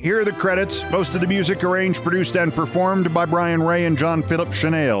listening. Here are the credits. Most of the music arranged, produced, and performed by Brian Ray and John Philip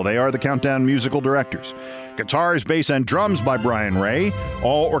Chanel. They are the Countdown musical directors. Guitars, bass, and drums by Brian Ray.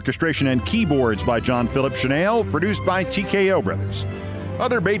 All orchestration and keyboards by John Philip Chanel. Produced by TKO Brothers.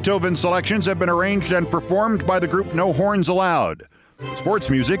 Other Beethoven selections have been arranged and performed by the group No Horns Allowed. Sports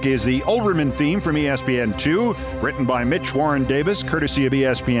music is the Olbermann theme from ESPN2, written by Mitch Warren Davis, courtesy of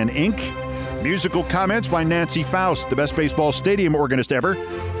ESPN Inc. Musical comments by Nancy Faust, the best baseball stadium organist ever.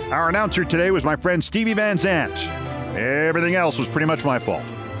 Our announcer today was my friend Stevie Van Zandt. Everything else was pretty much my fault.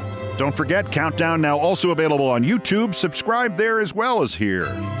 Don't forget, Countdown now also available on YouTube. Subscribe there as well as here.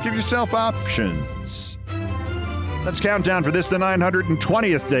 Give yourself options. That's Countdown for this, the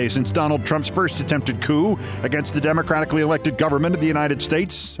 920th day since Donald Trump's first attempted coup against the democratically elected government of the United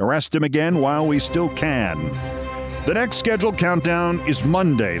States. Arrest him again while we still can. The next scheduled countdown is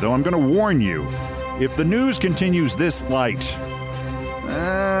Monday, though I'm going to warn you, if the news continues this light,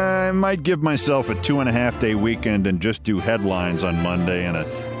 I might give myself a 2.5-day weekend and just do headlines on Monday and a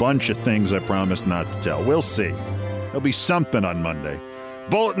bunch of things I promised not to tell. We'll see. There'll be something on Monday.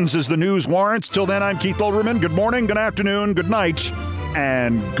 Bulletins as the news warrants. Till then, I'm Keith Olbermann. Good morning, good afternoon, good night,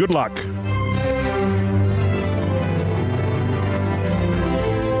 and good luck.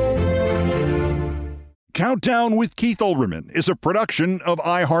 Countdown with Keith Olbermann is a production of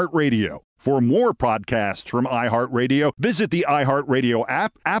iHeartRadio. For more podcasts from iHeartRadio, visit the iHeartRadio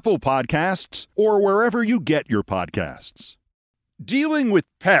app, Apple Podcasts, or wherever you get your podcasts. Dealing with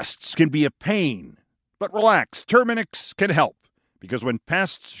pests can be a pain, but relax, Terminix can help. Because when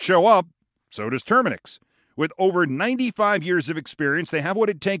pests show up, so does Terminix. With over 95 years of experience, they have what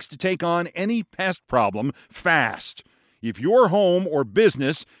it takes to take on any pest problem fast. If your home or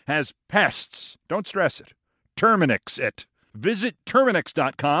business has pests, don't stress it. Terminix it. Visit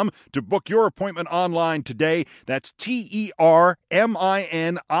Terminix.com to book your appointment online today. That's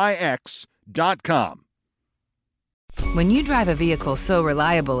TERMINIX.com. When you drive a vehicle so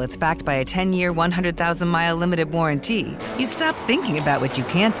reliable it's backed by a 10-year, 100,000-mile limited warranty, you stop thinking about what you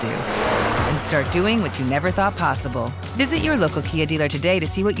can't do and start doing what you never thought possible. Visit your local Kia dealer today to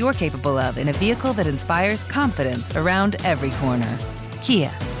see what you're capable of in a vehicle that inspires confidence around every corner.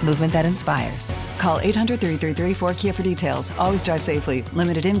 Kia, movement that inspires. Call 800-333-4KIA for details. Always drive safely.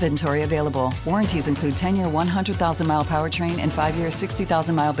 Limited inventory available. Warranties include 10-year 100,000-mile powertrain and 5-year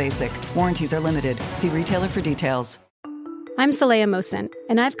 60,000-mile basic. Warranties are limited. See retailer for details. I'm Saleha Mohsen,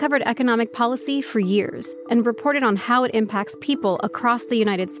 and I've covered economic policy for years and reported on how it impacts people across the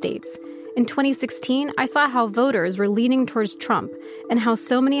United States. In 2016, I saw how voters were leaning towards Trump and how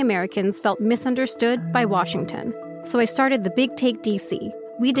so many Americans felt misunderstood by Washington. So I started The Big Take DC.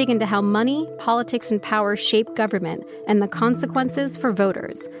 We dig into how money, politics, and power shape government and the consequences for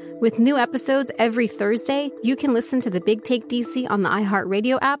voters. With new episodes every Thursday, you can listen to The Big Take DC on the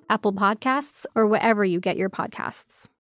iHeartRadio app, Apple Podcasts, or wherever you get your podcasts.